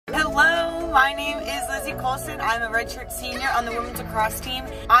my name is Lizzie Colson. I'm a redshirt senior on the women's lacrosse team.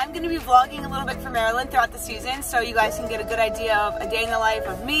 I'm going to be vlogging a little bit for Maryland throughout the season, so you guys can get a good idea of a day in the life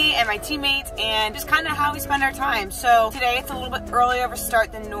of me and my teammates and just kind of how we spend our time. So today it's a little bit earlier of a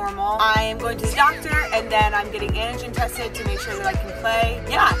start than normal. I am going to the doctor and then I'm getting antigen tested to make sure that I can play.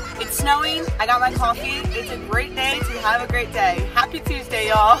 Yeah, it's snowing. I got my coffee. It's a great day to have a great day. Happy Tuesday,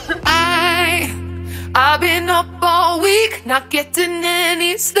 y'all. I've been up all week, not getting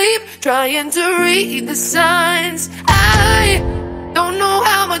any sleep, trying to read the signs. I don't know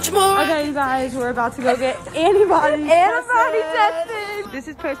how much more. Okay, you guys, we're about to go get antibody tested. This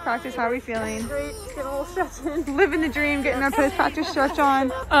is post-practice. How are we feeling? Great. Getting a little stretch in. Living the dream, getting our post-practice stretch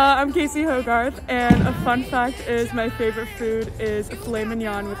on. I'm Casey Hogarth, and a fun fact is my favorite food is filet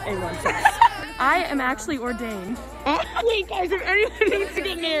mignon with A1 sauce. I am actually ordained. Wait, guys, if anyone needs to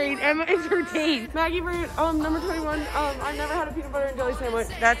get married, Emma is ordained. Maggie Root, number 21. I've never had a peanut butter and jelly sandwich.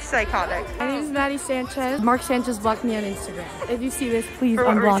 That's psychotic. My name is Maddie Sanchez. Mark Sanchez blocked me on Instagram. If you see this, please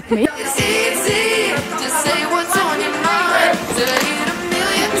unblock me. It's easy to say what's on your mind, say it a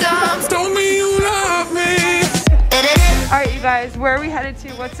million times. Tell me you love me. All right, you guys, where are we headed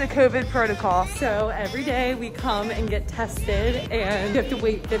to? What's the COVID protocol? So every day we come and get tested, and you have to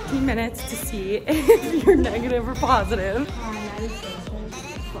wait 15 minutes to see if you're negative or positive.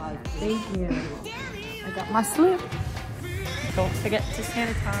 Thank you. I got my slip. Don't forget to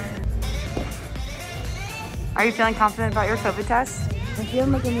sanitize. Are you feeling confident about your COVID test? I feel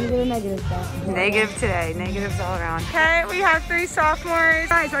like a negative test. Negative today. Negatives all around. Okay, we have 3 sophomores.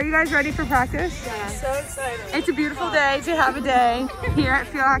 Guys, are you guys ready for practice? Yeah. So excited. It's a beautiful day to have a day here at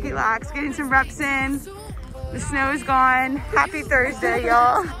WLAX, getting some reps in. The snow is gone. Happy Thursday,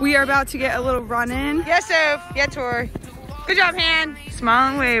 y'all. We are about to get a little run in. Yes, Soph. Yeah, Tor. Good job, Han. Smile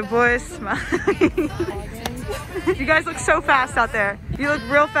and wave, boys. Smile. You guys look so fast out there. You look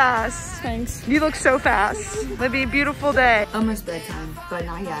real fast. Thanks. You look so fast. It'll be a beautiful day. Almost bedtime, but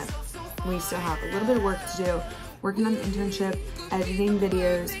not yet. We still have a little bit of work to do. Working on the internship, editing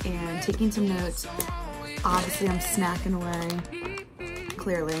videos, and taking some notes. Obviously, I'm snacking away.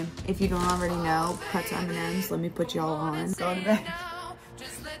 Clearly. If you don't already know, pretzel M&Ms, let me put y'all on. Go to bed.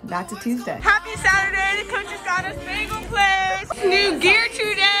 Back to Tuesday. Happy Saturday. The coach has got us bagel place. New gear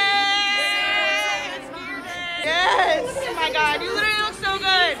today. Yes! Oh my god, you literally look so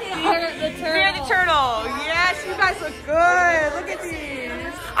good. Fear the turtle. Yes, you guys look good. Look at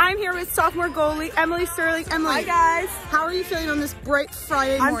these. I'm here with sophomore goalie Emily Sterling. Emily. Hi guys. How are you feeling on this bright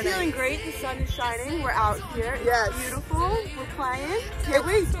Friday morning? I'm feeling great. The sun is shining. We're out here. Yes. It's beautiful. We're playing. Can't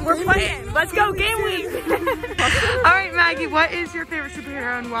wait. We're playing. Let's go, game week. All right, Maggie, what is your favorite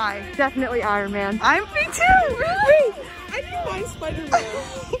superhero and why? Definitely Iron Man. I'm me too. Really? I didn't mind Spider-Man.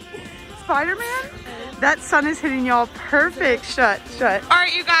 Spider-Man? That sun is hitting y'all perfect. Shut. All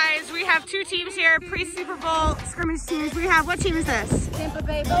right, you guys, we have 2 teams here, pre-Super Bowl scrimmage teams. We have, what team is this? Tampa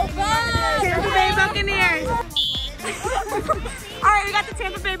Bay Buccaneers. Tampa Bay Buccaneers. All right, we got the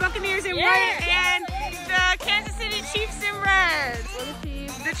Tampa Bay Buccaneers in white and the Kansas City Chiefs in red.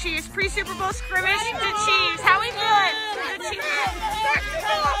 The Chiefs, pre-Super Bowl scrimmage, the Chiefs. How we feeling? The Chiefs.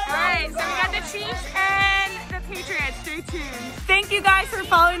 All right, so we got the Chiefs and the Patriots. Stay tuned. Thank you guys for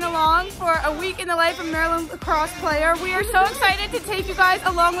following along for a week in the life of Maryland lacrosse player. We are so excited to take you guys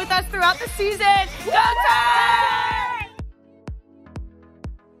along with us throughout the season. Go Terps!